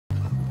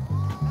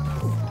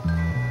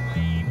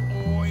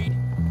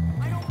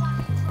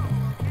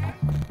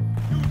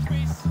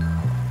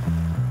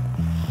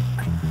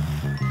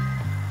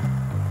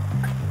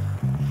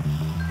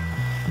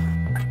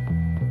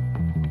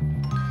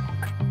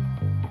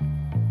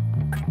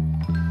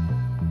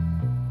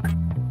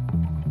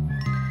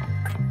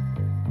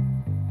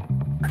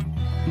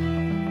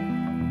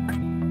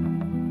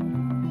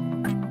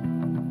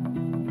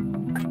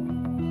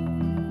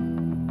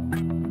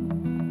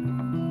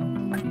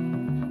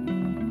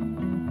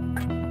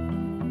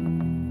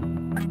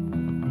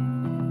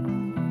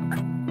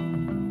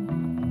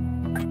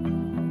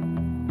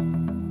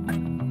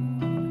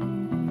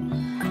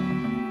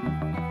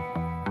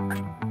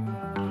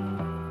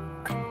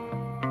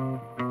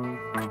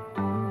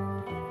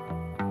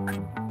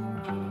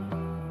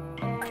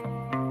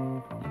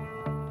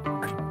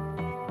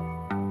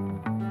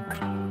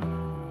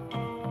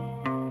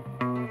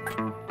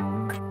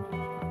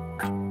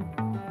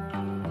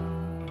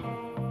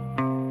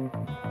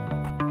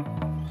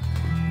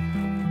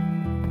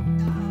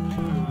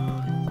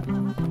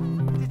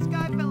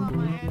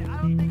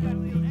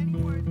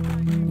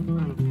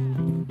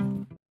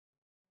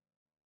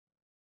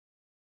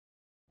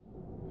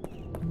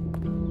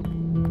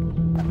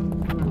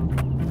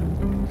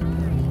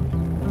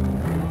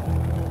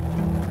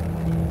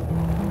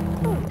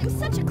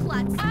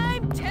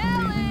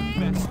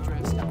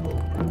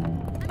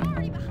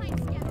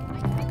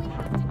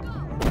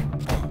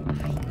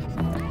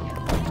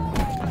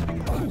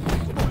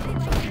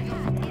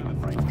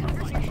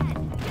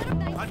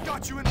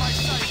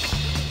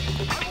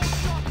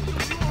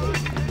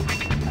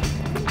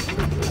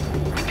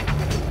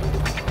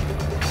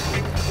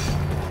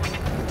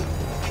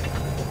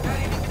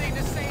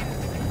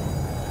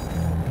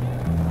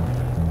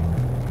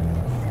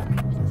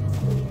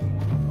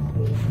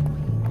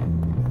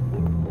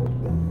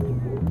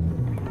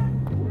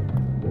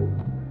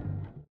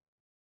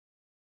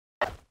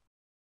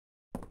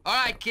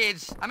right,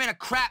 kids. I'm in a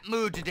crap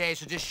mood today,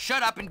 so just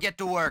shut up and get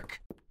to work.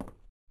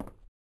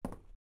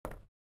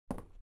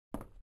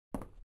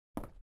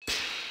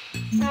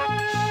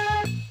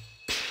 Not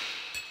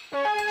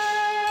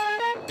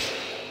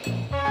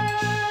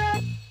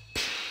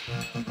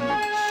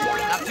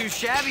too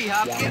shabby,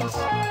 Hopkins.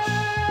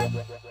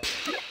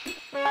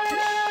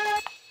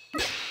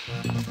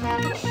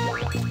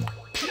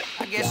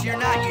 I guess you're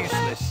not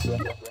useless.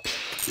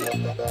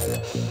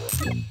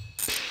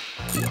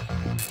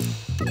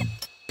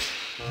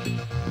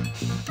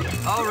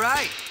 All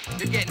right,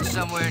 you're getting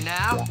somewhere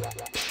now.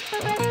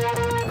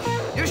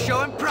 You're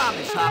showing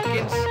promise,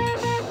 Hopkins.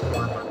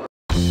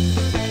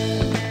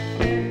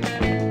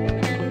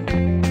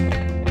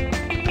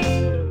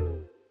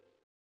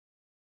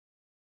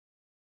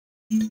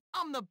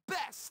 I'm the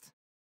best!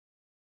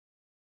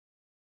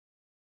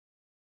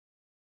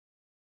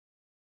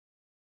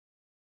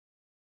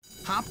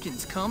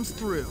 Hopkins comes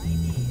through.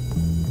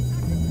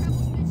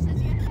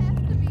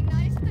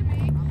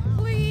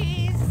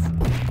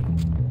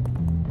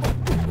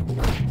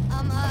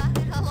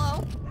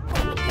 Hello?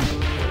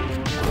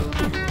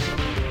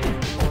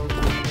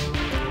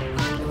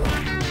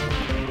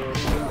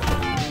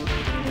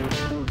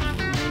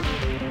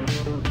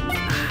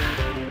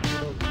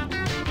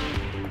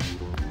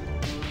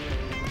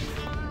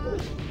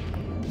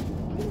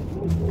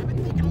 I've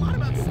been thinking a lot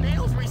about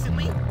snails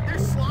recently. They're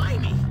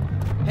slimy.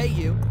 Hey,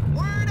 you.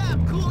 Word up,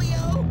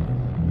 Coolio!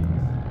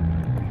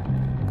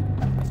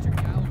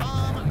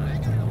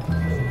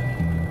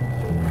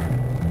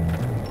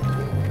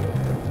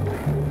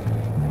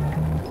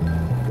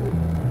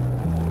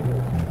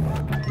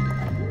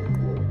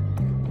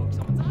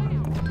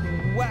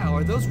 Wow,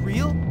 are those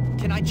real?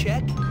 Can I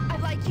check? I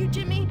like you,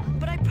 Jimmy,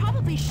 but I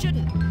probably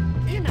shouldn't.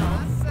 You know.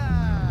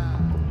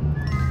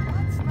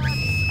 That's not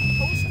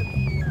supposed to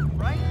be here,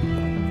 right?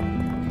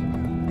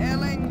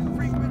 Hailing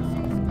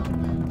frequencies.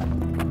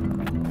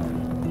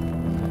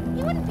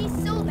 He wouldn't be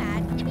so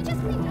bad if he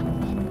just cleaned up a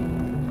bit.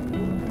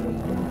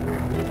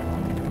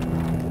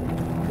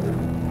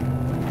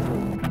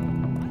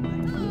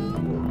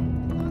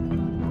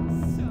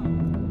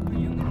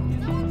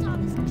 Someone's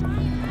on this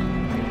giant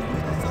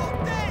This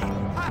all day!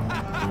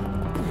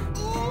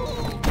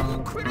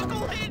 Ooh,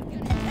 critical hit!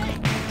 Hey!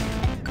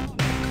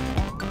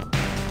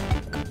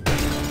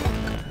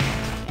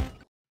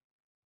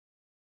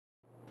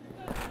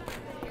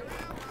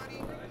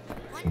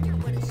 Wonder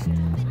what a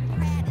stupid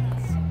brat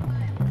is.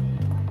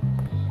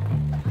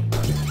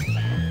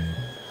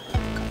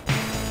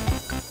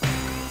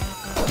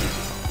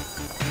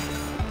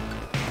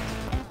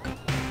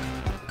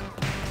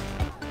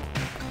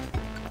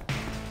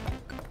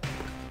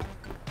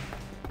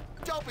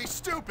 Don't be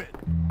stupid!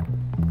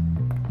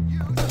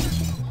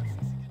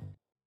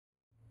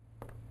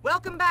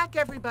 Welcome back,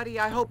 everybody.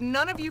 I hope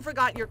none of you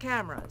forgot your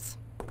cameras.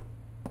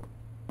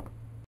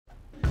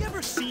 You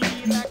ever seen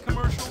me in that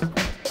commercial?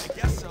 I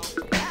guess so.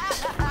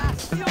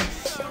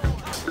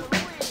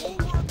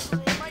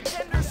 My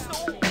tender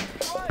soul.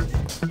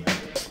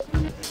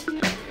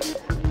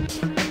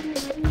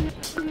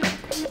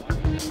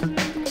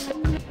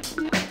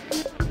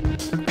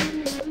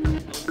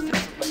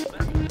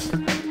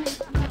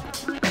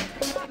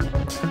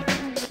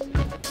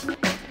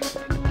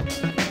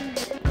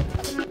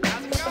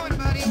 How's it going,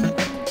 buddy?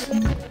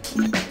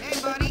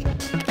 Hey, buddy.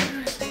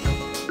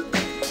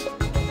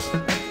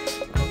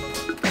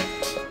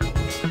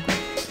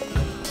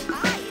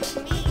 Hi, it's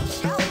me,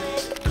 Sheldon.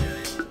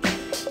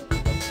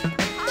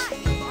 Hi,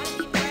 wanna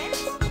be friends?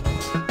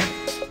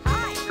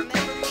 Hi,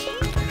 remember me?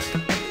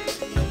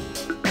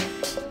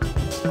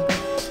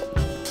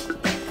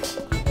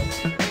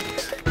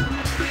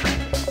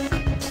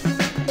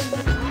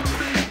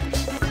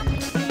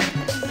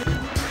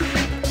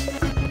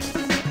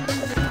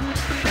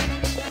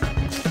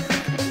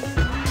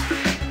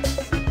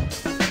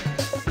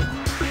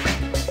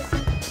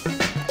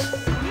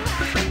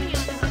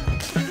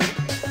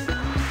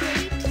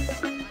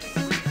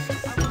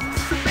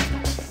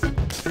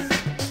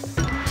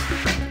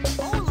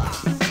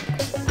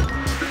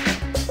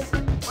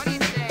 What do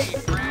you say,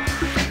 friend?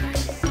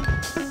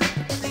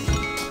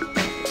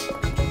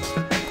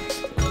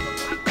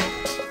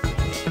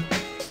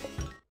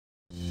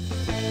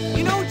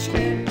 You know,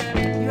 Jimmy,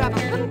 you have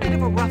a little bit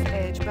of a rough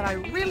edge, but I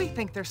really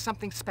think there's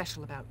something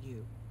special about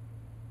you.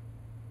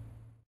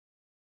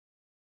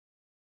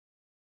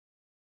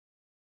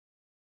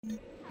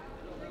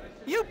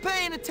 You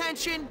paying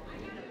attention?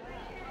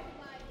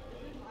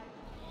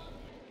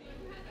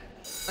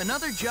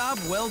 Another job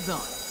well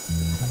done.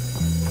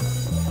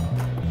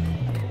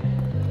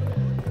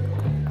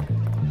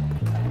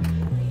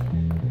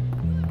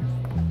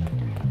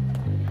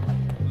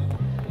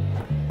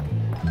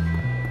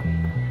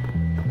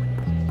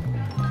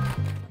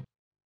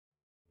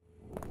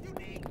 You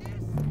need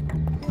this?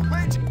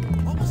 Wait!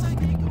 Almost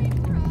like you go.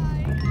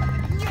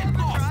 Get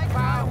lost,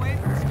 pal!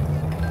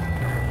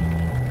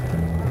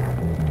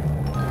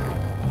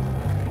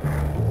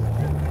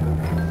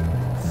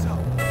 So,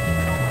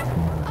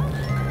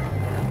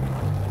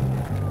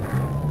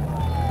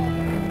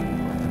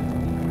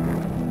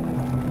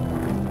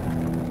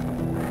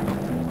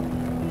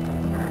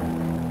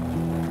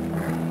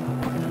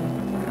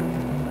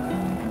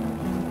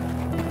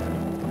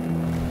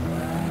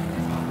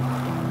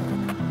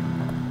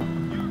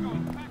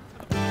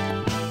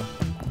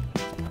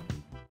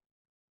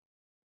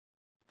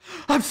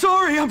 I'm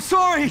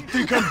sorry!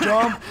 Think I'm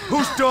dumb?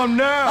 Who's dumb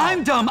now?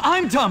 I'm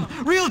dumb!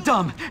 Real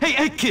dumb!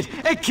 Hey, kid,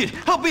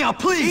 help me out,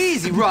 please!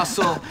 Easy,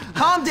 Russell.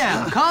 Calm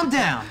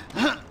down.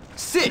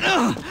 Sit.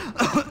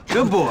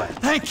 Good boy.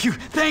 Thank you.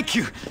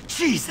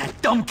 Jeez, that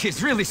dumb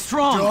kid's really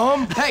strong.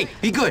 Dumb? Hey,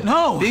 be good.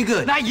 No! Be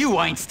good. Not you,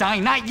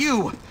 Einstein, not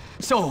you!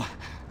 So,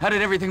 how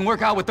did everything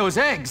work out with those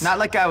eggs? Not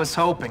like I was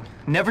hoping.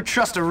 Never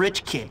trust a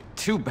rich kid.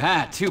 Too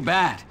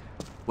bad.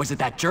 Was it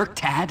that jerk,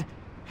 Tad?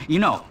 You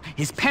know,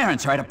 his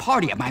parents are at a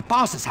party at my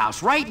boss's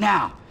house right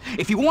now.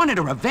 If you wanted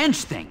a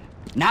revenge thing,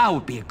 now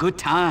would be a good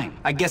time.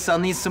 I guess I'll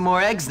need some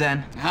more eggs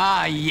then.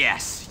 Ah,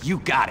 yes. You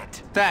got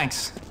it.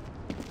 Thanks.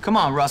 Come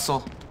on,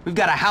 Russell. We've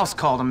got a house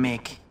call to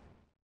make.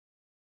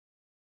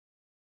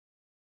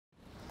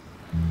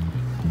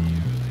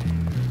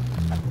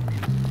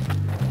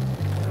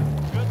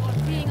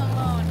 Being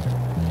alone.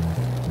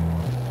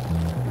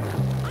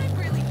 I'm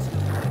really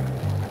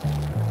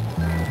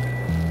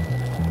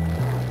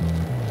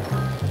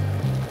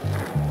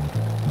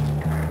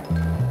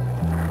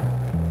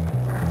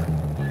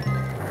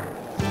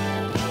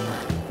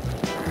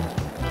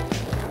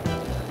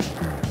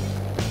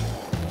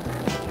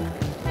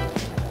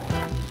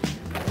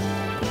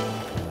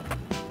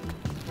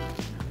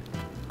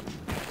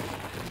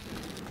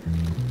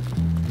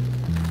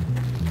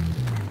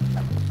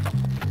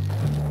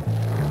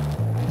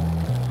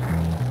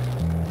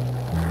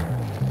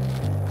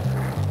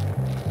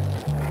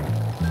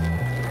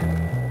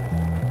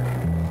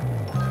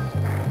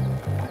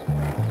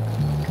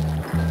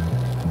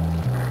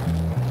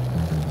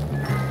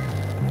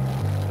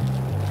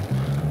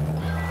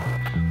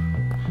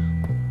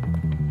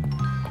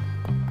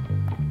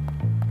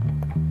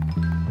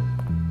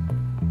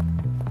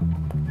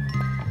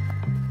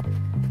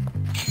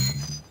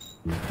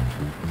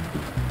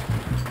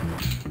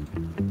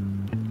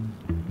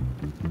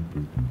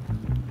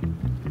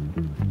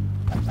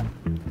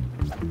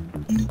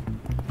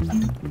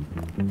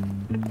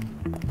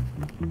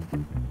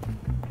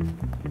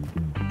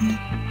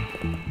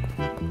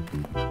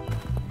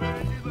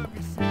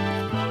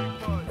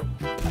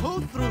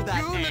Who threw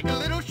that egg? You look a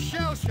little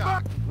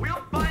shell-shocked. We'll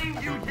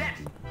find you yet!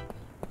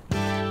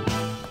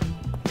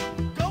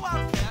 Go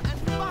out there and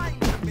find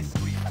the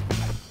miscreant.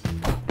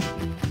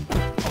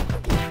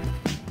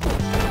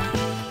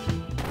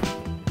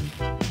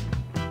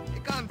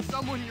 Pick on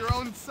someone your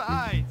own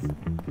size.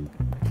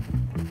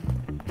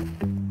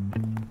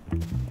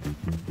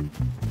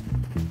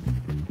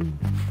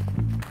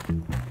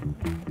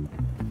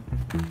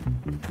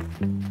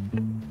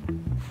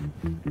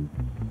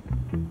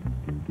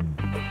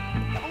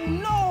 Oh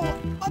no!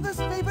 Mother's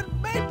favorite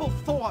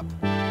Maplethorpe!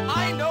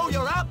 I know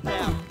you're out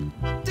there!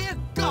 Dear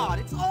God,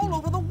 it's all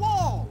over the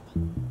wall!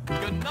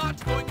 You're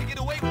not going to get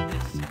away with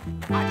this!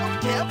 I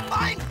don't care,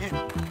 find him!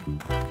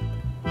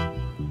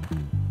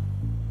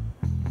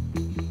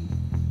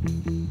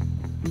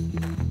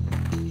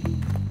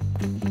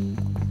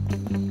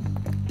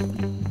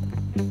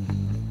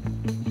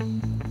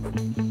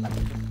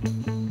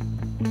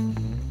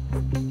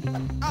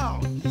 Oh,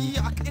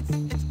 yuck,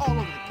 it's all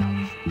over the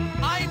couch.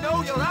 I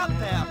know you're out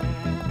there!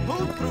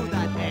 Who threw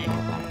that egg?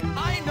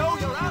 I know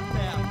you're out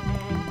there!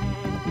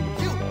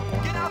 You,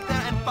 get out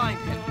there and find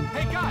him!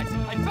 Hey guys,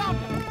 I found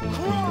him!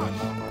 Crush!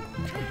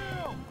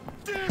 Kill!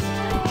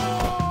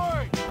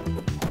 Destroy!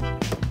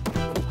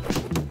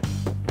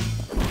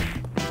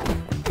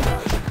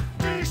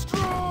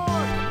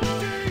 Destroy!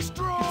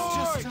 Destroy! It's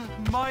just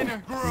a minor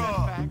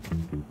setback.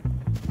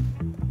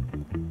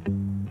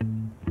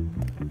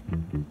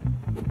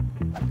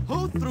 Who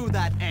threw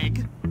that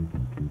egg?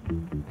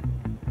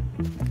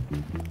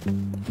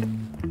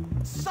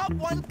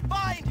 Someone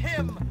find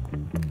him!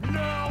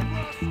 Now,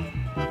 Russell!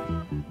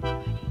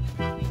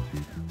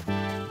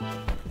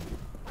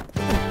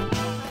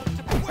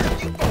 Where are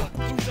you going,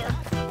 loser?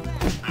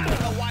 I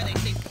don't know why they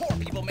say poor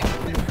people make a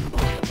living.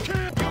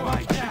 Kill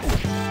my desk!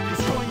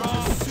 He's going to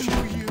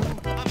sue you.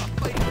 I'm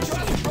afraid to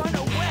just run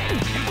away!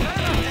 You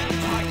better get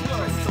my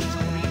clothes!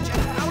 Social media,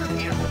 out of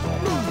here!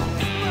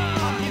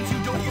 Hopkins, you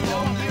don't you know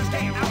I'm here?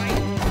 Stay out!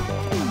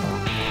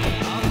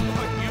 I'll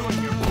put you in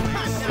your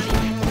place! I'm not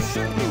even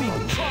concerned with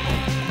making trouble!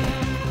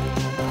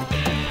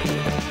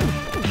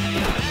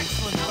 You're an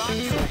excellent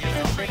boxer.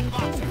 You're a great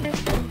boxer.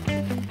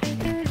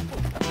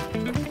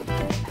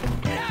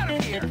 Get out of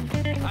here!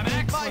 I'm an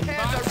excellent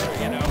boxer,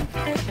 you know.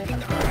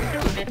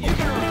 You're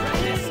gonna regret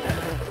this!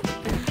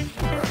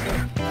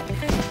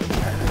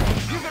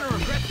 You're gonna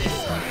regret this!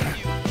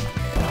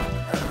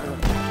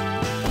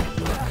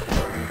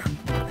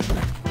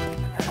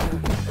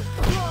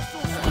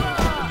 Russell,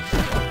 smash!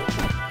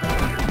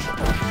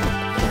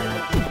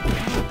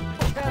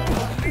 Can't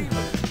believe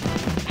it!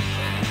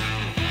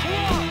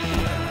 Crush!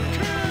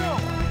 Kill!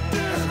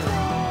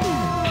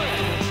 Destroy!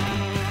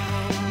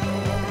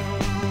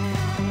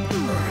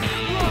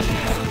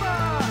 Russell,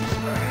 smash!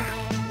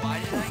 Why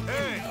did I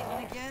get eaten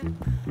again?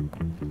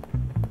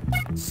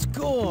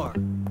 Score!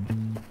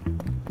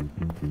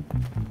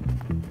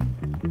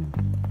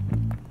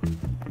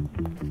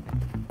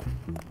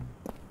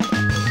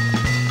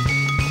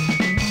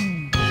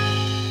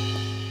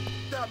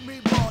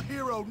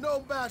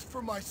 no match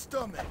for my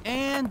stomach.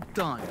 And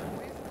done.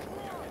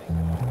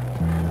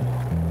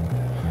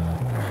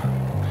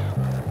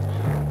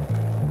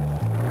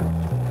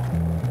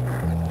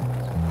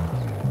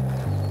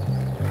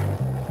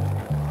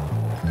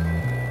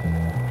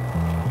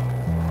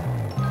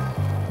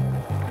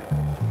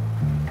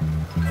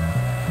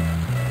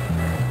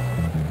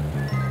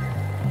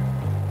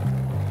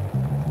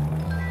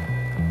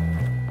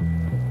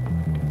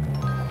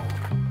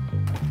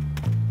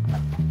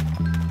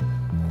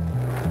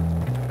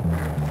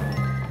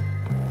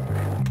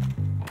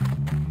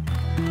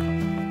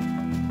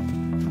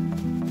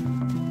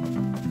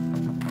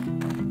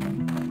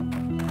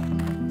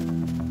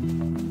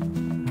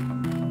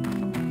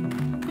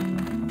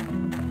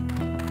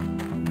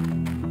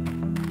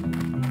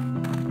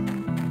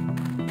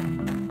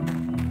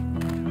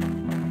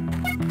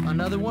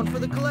 Another one for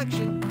the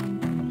collection.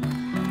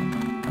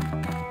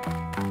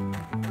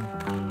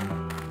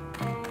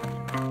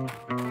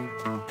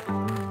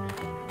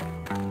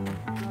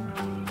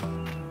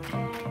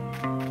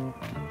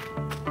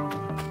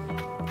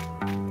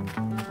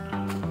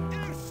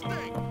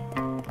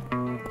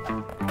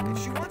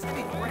 If she wants to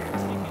be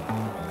friends,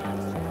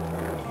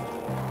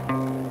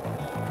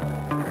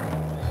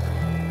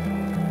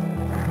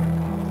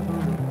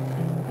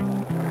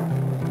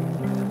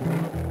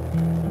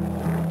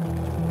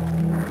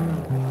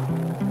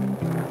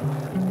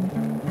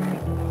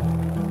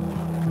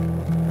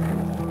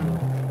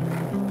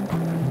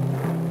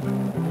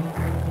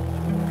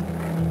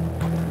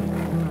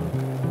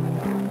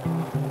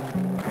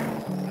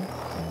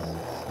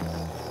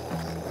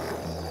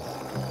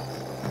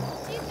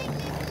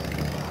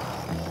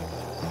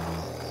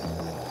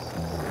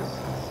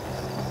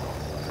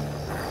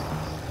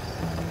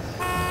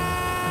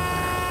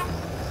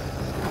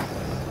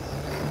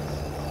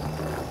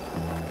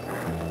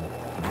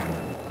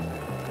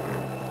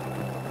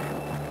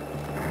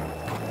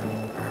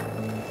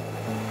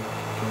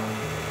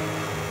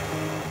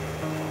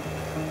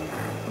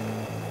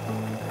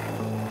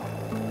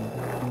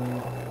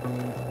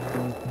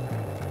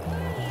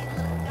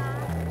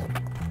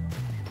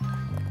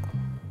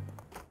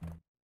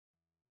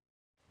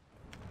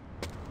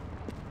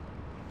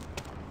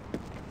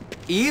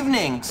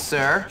 Evening,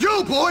 sir.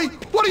 You, boy!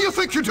 What do you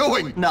think you're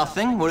doing?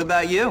 Nothing. What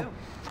about you?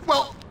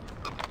 Well,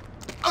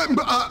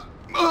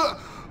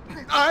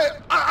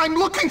 I'm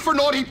looking for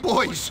naughty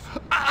boys.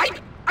 I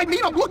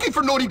mean, I'm looking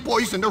for naughty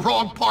boys in the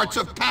wrong parts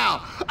of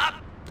town.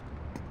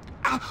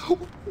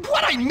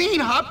 What I mean,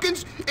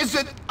 Hopkins, is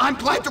that I'm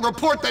glad to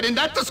report that in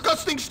that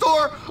disgusting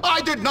store, I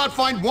did not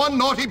find one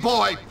naughty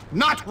boy.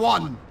 Not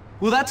one.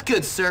 Well, that's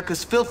good, sir,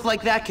 because filth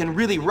like that can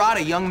really rot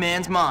a young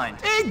man's mind.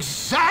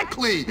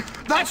 Exactly!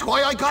 That's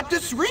why I got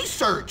this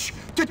research,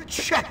 to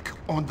check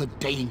on the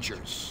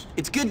dangers.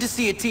 It's good to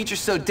see a teacher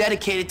so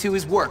dedicated to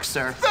his work,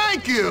 sir.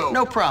 Thank you!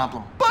 No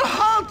problem. But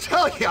I'll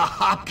tell you,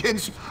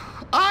 Hopkins,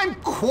 I'm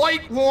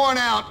quite worn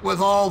out with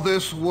all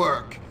this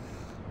work.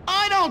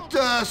 I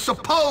don't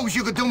suppose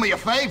you could do me a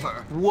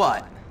favor.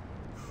 What?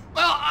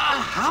 Well,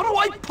 how do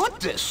I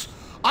put this?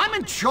 I'm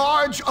in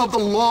charge of the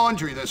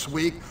laundry this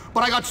week,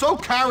 but I got so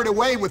carried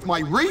away with my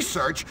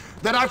research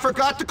that I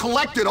forgot to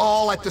collect it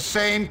all at the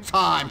same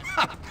time.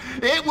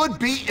 It would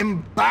be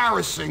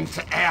embarrassing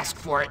to ask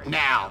for it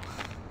now.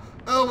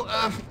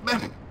 Oh,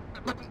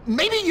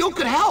 maybe you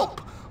could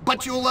help,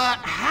 but you'll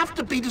have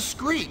to be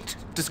discreet.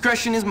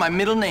 Discretion is my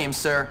middle name,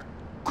 sir.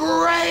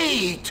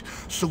 Great!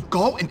 So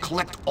go and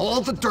collect all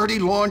the dirty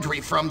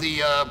laundry from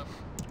the,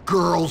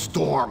 girls'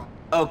 dorm.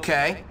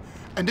 Okay.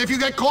 And if you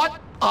get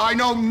caught, I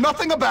know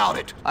nothing about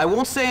it. I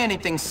won't say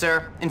anything,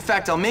 sir. In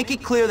fact, I'll make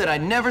it clear that I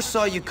never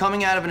saw you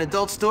coming out of an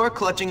adult store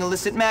clutching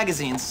illicit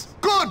magazines.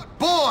 Good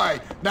boy!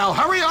 Now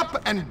hurry up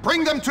and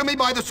bring them to me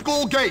by the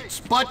school gates,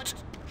 but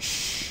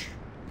shh.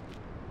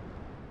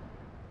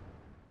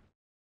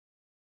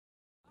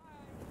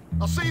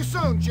 I'll see you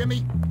soon,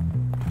 Jimmy.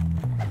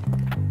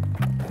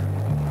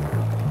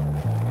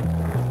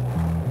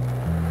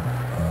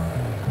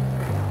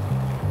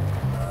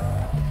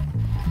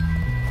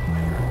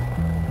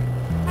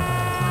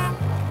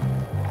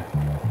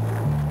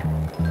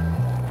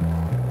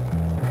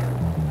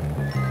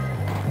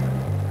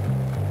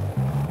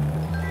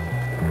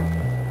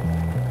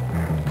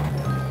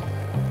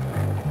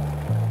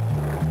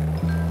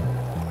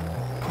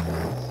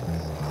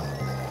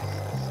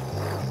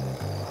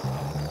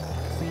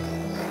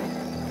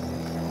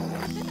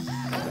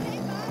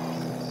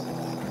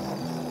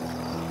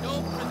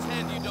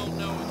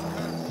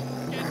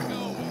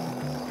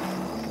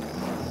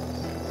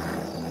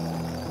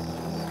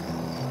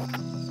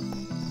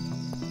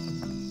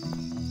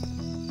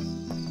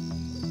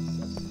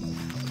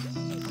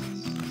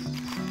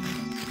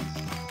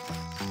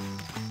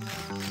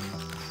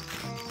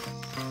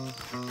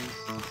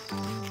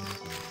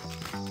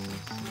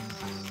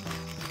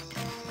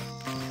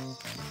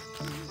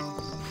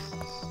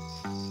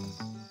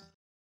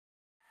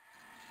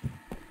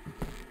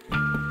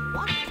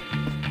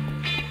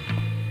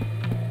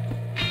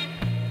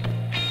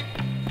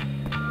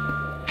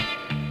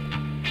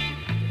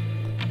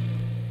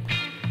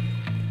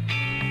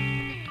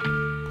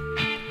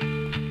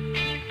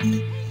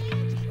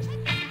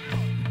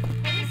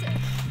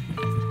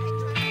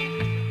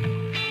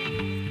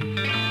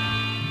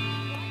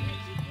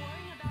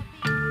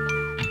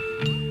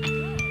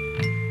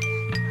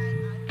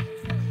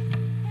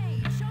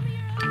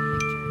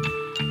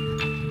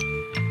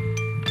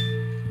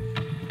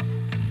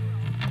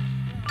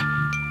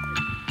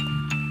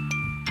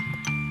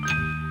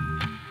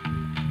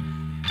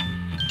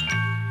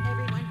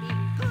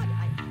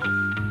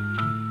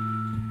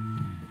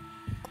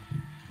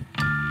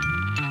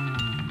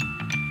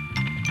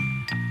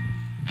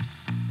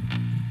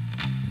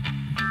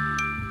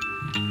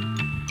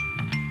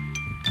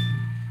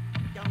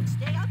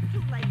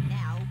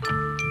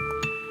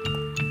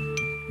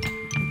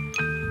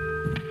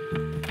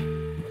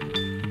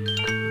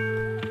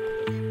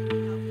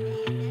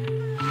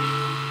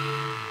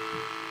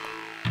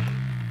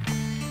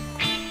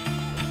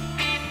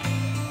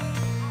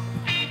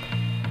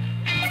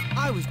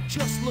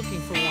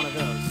 looking for one of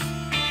those.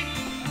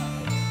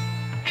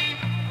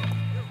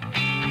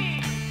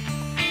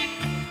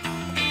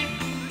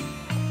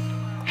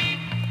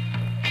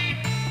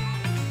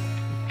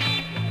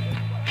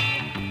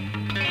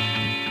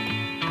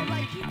 I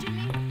like you,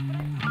 Jimmy, but I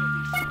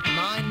probably shouldn't.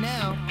 Mine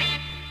now.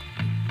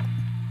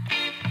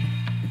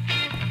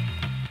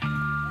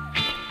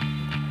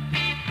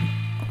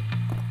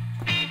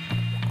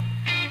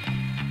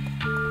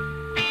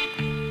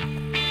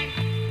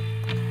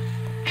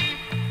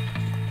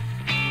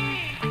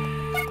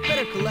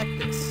 Better collect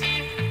this. I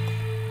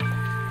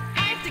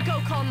have to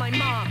go call my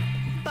mom.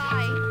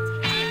 Bye.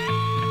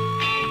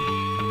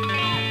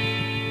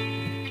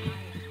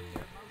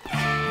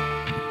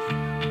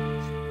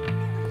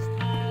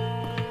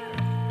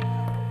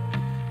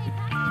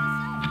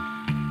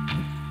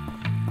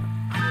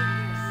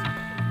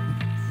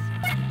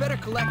 Better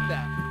collect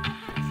that.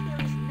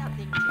 There is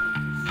nothing to be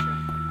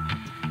concerned about.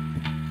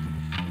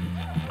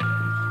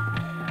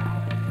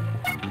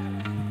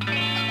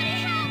 Somebody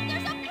help!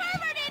 There's a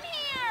pervert in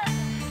here!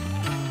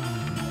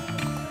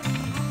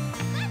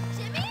 Is that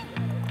Jimmy?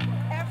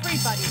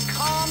 Everybody,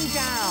 calm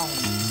down.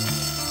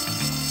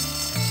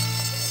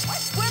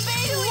 We're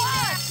being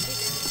watched!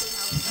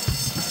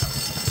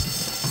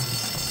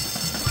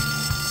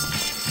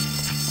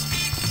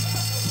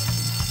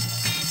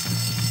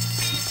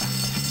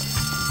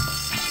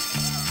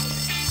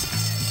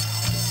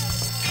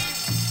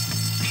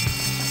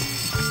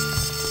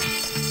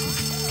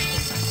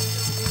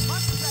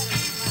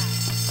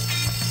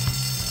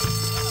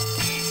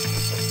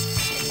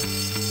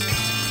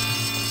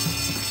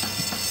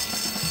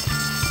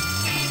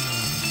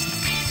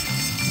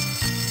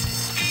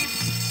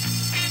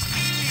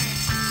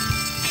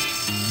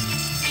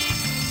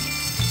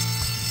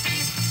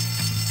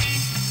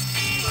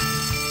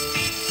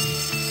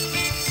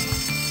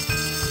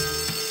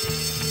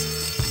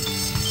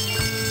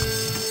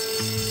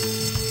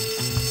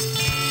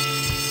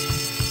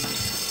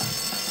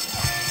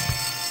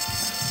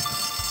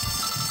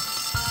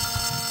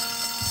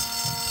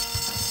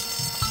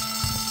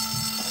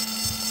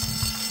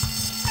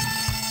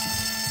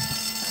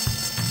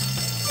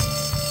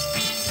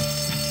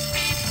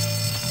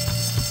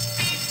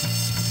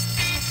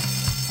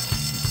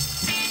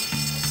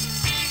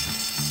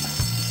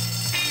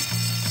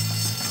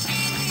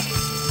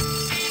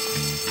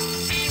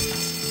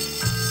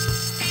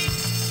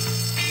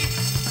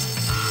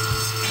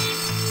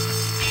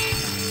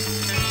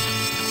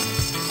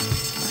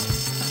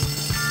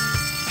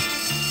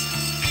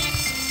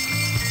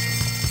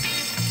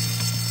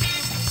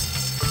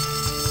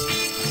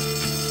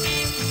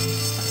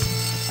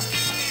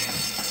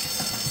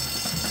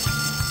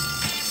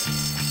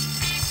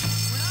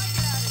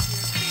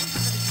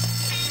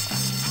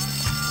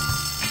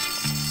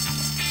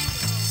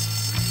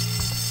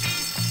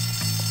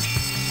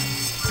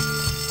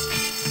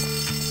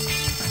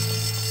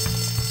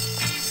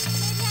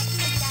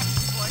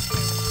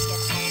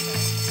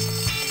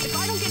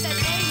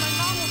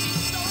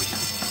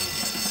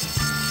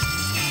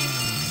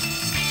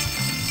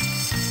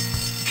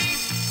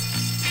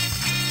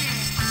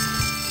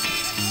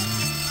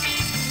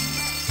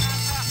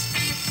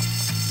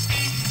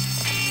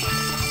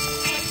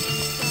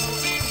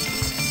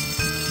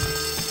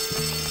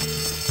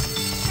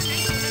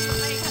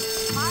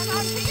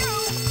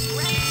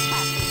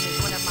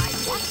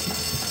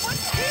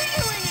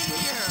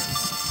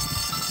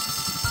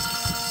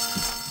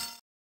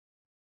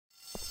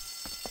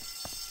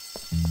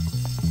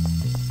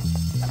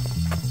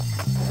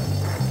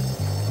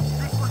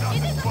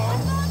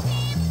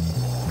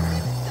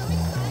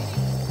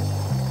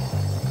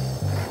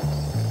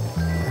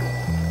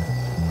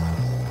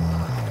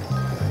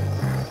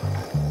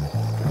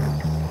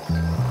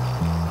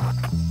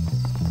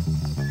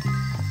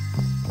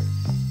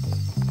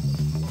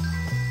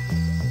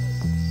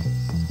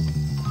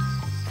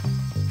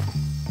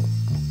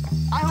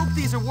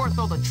 These are worth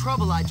all the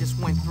trouble I just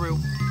went through.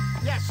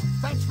 Yes,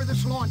 thanks for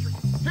this laundry.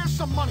 Here's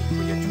some money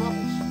for your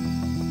troubles.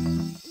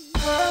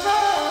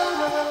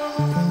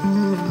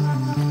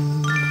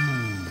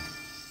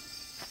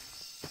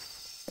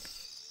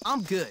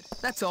 I'm good.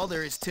 That's all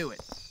there is to it.